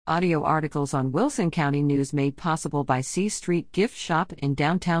Audio articles on Wilson County News made possible by C Street Gift Shop in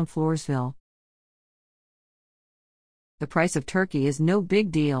downtown Floresville. The price of turkey is no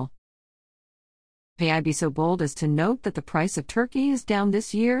big deal. May I be so bold as to note that the price of turkey is down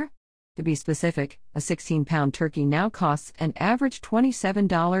this year? To be specific, a 16-pound turkey now costs an average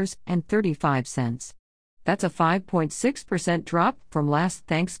 $27.35. That's a 5.6% drop from last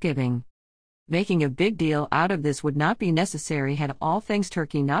Thanksgiving. Making a big deal out of this would not be necessary had all things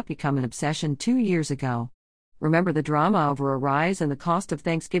turkey not become an obsession 2 years ago. Remember the drama over a rise in the cost of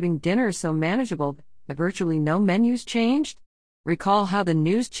Thanksgiving dinners so manageable that virtually no menus changed? Recall how the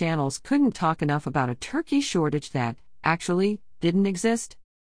news channels couldn't talk enough about a turkey shortage that, actually, didn't exist?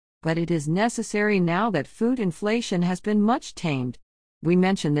 But it is necessary now that food inflation has been much tamed. We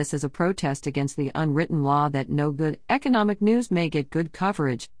mention this as a protest against the unwritten law that no good economic news may get good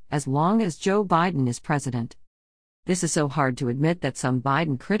coverage, as long as Joe Biden is president. This is so hard to admit that some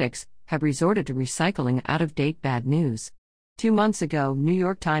Biden critics have resorted to recycling out-of-date bad news. 2 months ago, New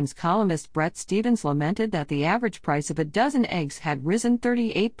York Times columnist Bret Stephens lamented that the average price of a dozen eggs had risen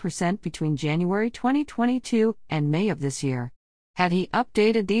 38% between January 2022 and May of this year. Had he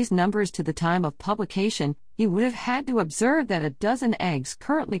updated these numbers to the time of publication, he would have had to observe that a dozen eggs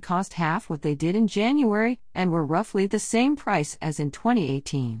currently cost half what they did in January and were roughly the same price as in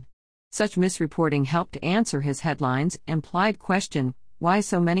 2018. Such misreporting helped answer his headline's implied question, why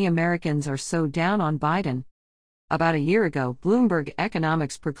so many Americans are so down on Biden. About a year ago, Bloomberg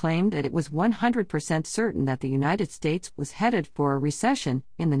Economics proclaimed that it was 100% certain that the United States was headed for a recession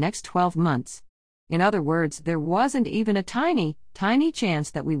in the next 12 months. In other words, there wasn't even a tiny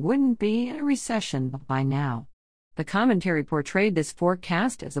chance that we wouldn't be in a recession by now. The commentary portrayed this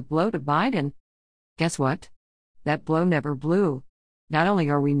forecast as a blow to Biden. Guess what? That blow never blew. Not only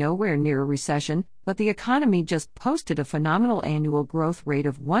are we nowhere near a recession, but the economy just posted a phenomenal annual growth rate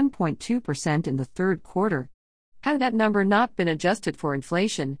of 1.2% in the third quarter. Had that number not been adjusted for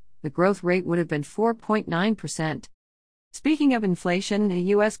inflation, the growth rate would have been 4.9%. Speaking of inflation, the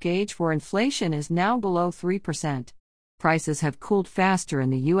U.S. gauge for inflation is now below 3%. Prices have cooled faster in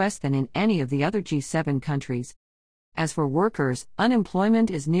the U.S. than in any of the other G7 countries. As for workers, unemployment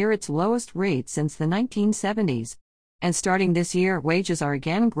is near its lowest rate since the 1970s. And starting this year, wages are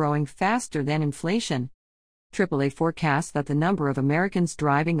again growing faster than inflation. AAA forecasts that the number of Americans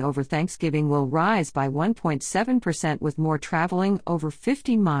driving over Thanksgiving will rise by 1.7% with more traveling over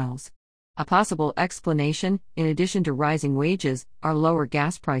 50 miles. A possible explanation, in addition to rising wages, are lower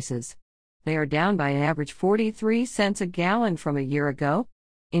gas prices. They are down by an average 43 cents a gallon from a year ago.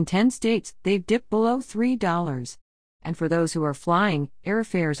 In 10 states, they've dipped below $3. And for those who are flying,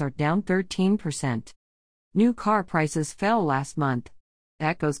 airfares are down 13%. New car prices fell last month.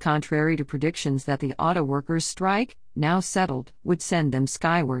 That goes contrary to predictions that the auto workers' strike, now settled, would send them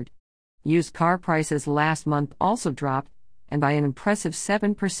skyward. Used car prices last month also dropped, and by an impressive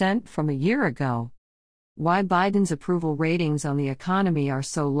 7% from a year ago. Why Biden's approval ratings on the economy are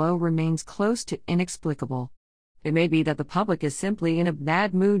so low remains close to inexplicable. It may be that the public is simply in a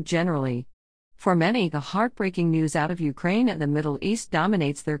bad mood generally. For many, the heartbreaking news out of Ukraine and the Middle East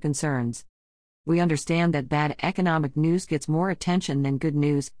dominates their concerns. We understand that bad economic news gets more attention than good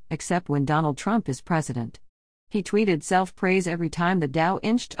news, except when Donald Trump is president. He tweeted self-praise every time the Dow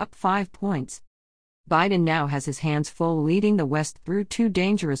inched up 5 points. Biden now has his hands full leading the West through 2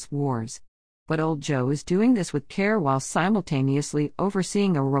 dangerous wars. But old Joe is doing this with care while simultaneously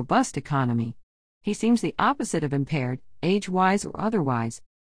overseeing a robust economy. He seems the opposite of impaired, age-wise or otherwise.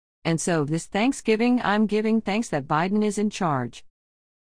 And so this Thanksgiving I'm giving thanks that Biden is in charge.